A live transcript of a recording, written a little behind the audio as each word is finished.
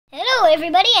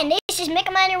everybody, and this is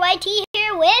Mickaminer YT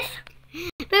here with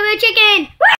Booboochicken.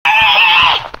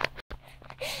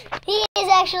 He is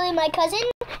actually my cousin,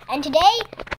 and today,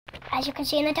 as you can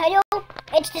see in the title,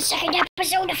 it's the second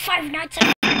episode of Five Nights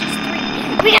at Freddy's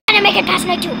 3. We gotta make it past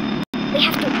night 2. We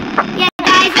have to. Yeah,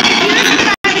 guys, if you're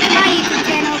subscribing to my YouTube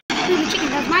channel, Booboochicken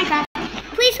Does Minecraft,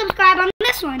 please subscribe on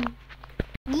this one.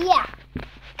 Yeah,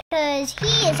 because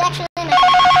he is actually my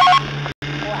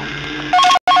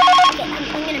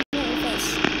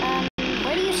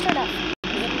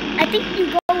I think you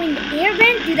go in the air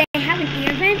vent. Do they have an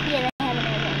air vent? Yeah, they have an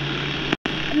air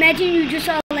vent. Imagine you just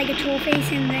saw like a troll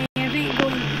face in the air vent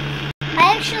going.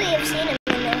 I actually have seen him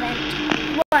in the air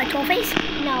vent. What, troll face?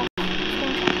 No.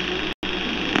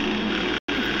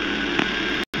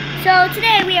 So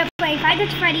today we are playing Five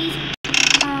Nights at Freddy's.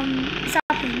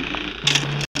 Something.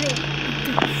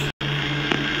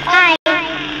 Hi.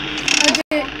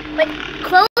 But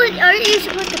close. Aren't you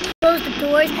supposed to close the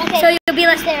doors? Okay. So you'll be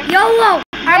like, there. YOLO!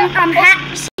 I'm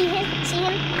happy. See him? See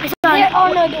him? There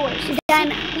are no doors.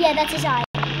 Yeah, that's his eye.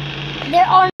 There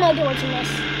are no doors in this.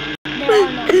 There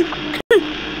are no.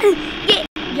 Yeah.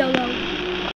 YOLO.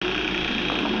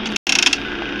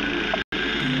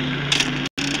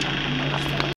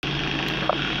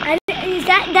 Is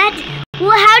that?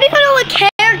 Well, how do you know what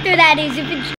character that is if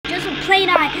it's just a plain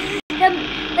eye?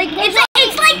 It's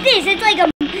like this. It's like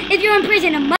if you're in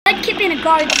prison, a mudkip and a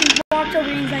guard who walks over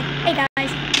and he's like, "Hey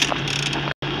guys."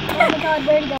 Oh my God,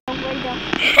 where'd he go? Where'd he go?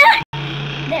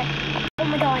 There. Oh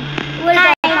my God. What is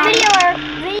that? Video error.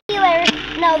 Video error.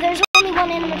 No, there's only one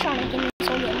animatronic in this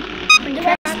whole game. The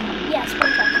rest, yes,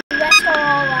 Springtrap. The rest are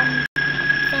all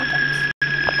phantoms.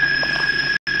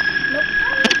 Nope.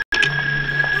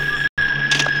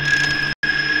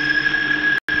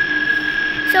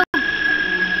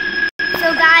 So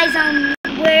guys,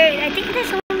 where I think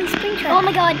there's only Springtrap. Oh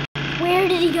my God, where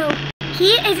did he go?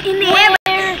 He is in the air.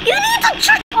 You need to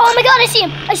check. Oh my God, I see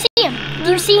him. I see him.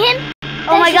 Do you see him?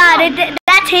 Oh my God,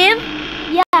 that's him?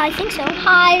 Yeah, I think so.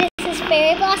 Hi, this is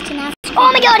Fairy Blast, and that's...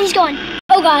 Oh my God, he's gone.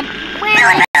 Oh God.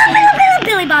 Where is he?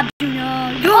 Billy Bob Jr.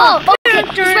 Oh, okay.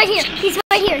 He's right here. He's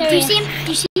right here. Do you see him?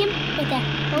 Do you see him? Right there.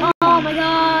 Oh my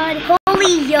God.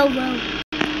 Holy YOLO.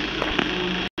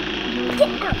 Get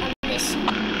out of this.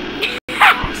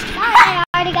 I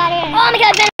already got in. Oh my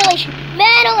God, ventilation.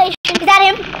 Ventilation. Is that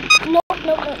him? Nope. Oh my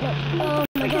God.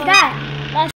 What is that?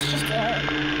 That's just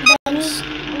vents.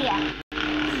 Yeah.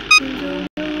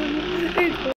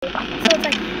 So it's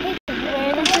like,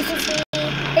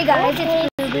 hey guys, it's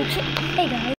Booboochicken. Hey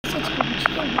guys, it's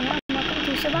Booboochicken. Welcome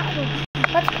to Survival.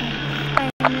 Let's play.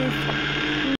 I'm with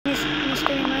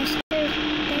Mr. Meister.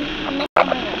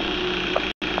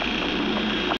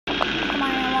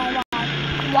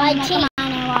 YT.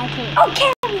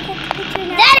 Okay, we get the picture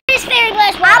now. That is Fairy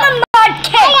Blast. I'm a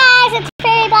mudkip. Hey guys, it's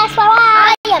Fairy Blast.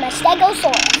 I am a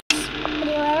Stegosaurus.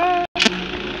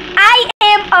 I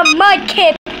am a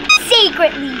mudkip.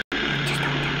 Secretly.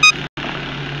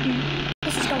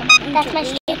 This is going on. That's my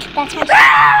stick. That's my stick.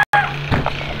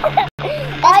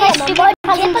 I am a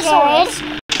Mudkipasaurus.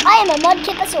 I am a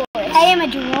Mudkipasaurus. I am a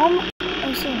Jerome.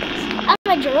 I'm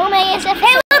a Jerome ASF.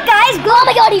 Hey, look, guys. Go. Oh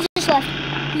my God, he just left.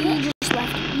 He just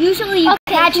left. Usually you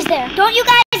catch him there. Don't you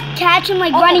guys catch him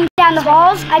like running down the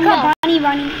halls? I caught Bonnie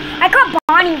running. I caught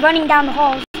Bonnie running down the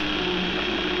halls.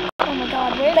 Oh my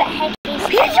God, where the heck is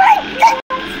he? He's right there.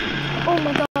 Oh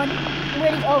my God.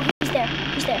 Where did he? Oh, he's there.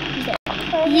 He's there.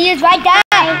 He is right there.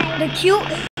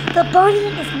 The bunny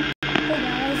is. Hey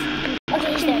guys.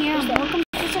 Okay, he's there. He's there. Welcome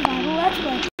to Survival Let's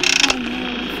Play.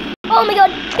 Oh my God,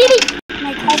 BB!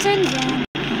 My cousins and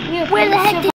where the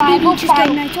heck did BB just go?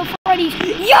 Five Nights at Freddy's.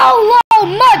 YOLO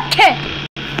Mudkip!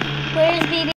 Where's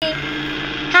BB?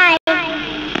 Hi.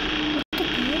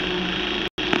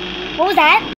 What was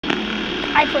that?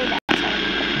 I played that.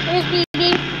 Where's BB?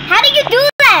 How did you do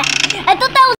that? I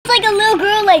thought that was like a little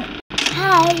girl like,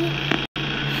 hi.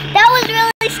 That was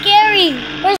really scary.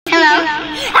 Where's Hello?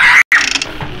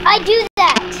 I do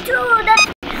that. Dude,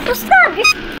 well, stop.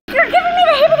 You're giving me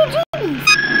the hibbity-jeebies.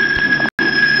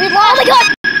 Oh my God!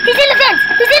 He's in the fence!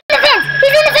 He's in the fence!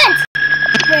 He's in the fence!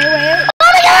 Where? Oh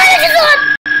my God! I just saw him!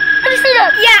 I just saw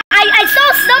him! Yeah, I saw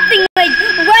something like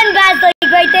run past like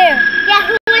right there. Yeah,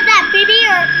 who was that? BB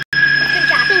or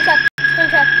Springtrap?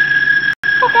 Springtrap.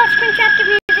 Oh God, Springtrap gives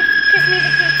me the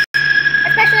creeps.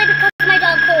 Especially because of my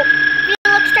dog Cole. If you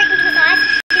look straight into his eyes,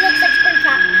 he looks like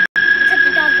Springtrap. Except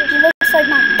the dog version. He looks like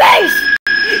my face!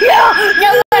 Yeah!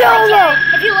 No,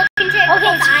 if you look into okay,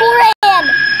 it's eyes. 4 a.m.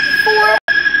 4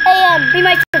 a.m. We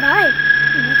might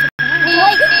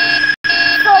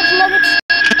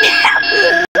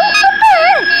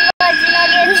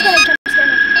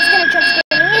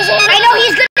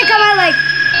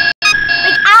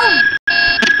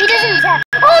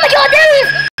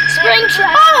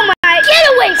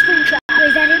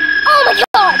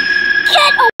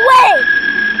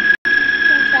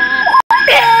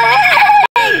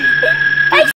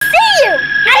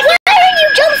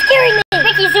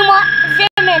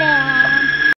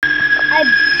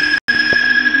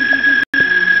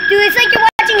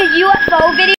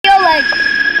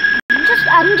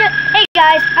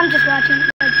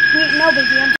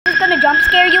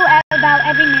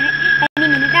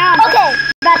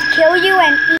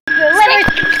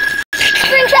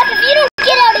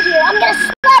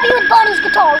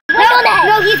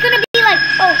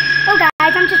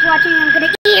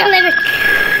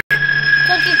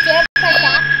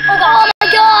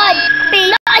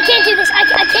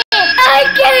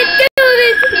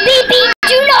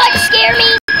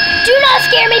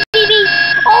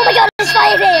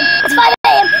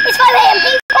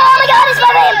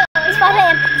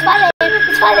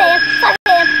 5 a.m. 5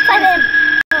 a.m. 5 a.m.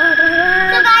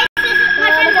 So guys, this is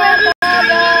my friend Brody's doing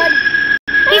it.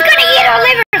 He's gonna eat our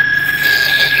liver.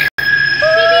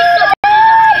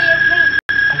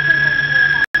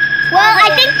 Well, I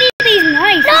think BB's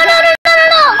nice. No.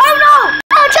 Oh no!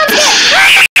 Oh, jump scare.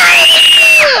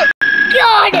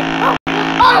 God.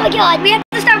 Oh my God. We have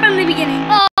to start from the beginning.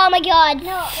 Oh my God.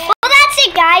 No. Well, that's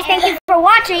it, guys. Thank you for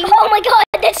watching. Oh my God.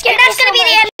 That's gonna be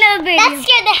the end of the video. That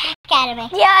scared the heck out of me.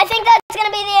 Yeah, I think that's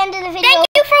gonna be the end of the video. Thank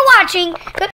you for watching.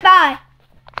 Goodbye.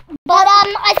 But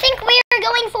I think we're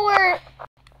going for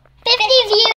 50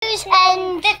 views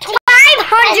and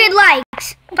 500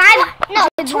 likes.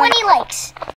 20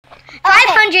 likes.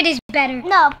 500 is better.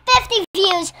 No, 50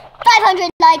 views, 500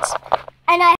 likes,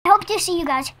 and I hope to see you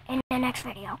guys in the next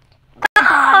video.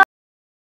 Bye.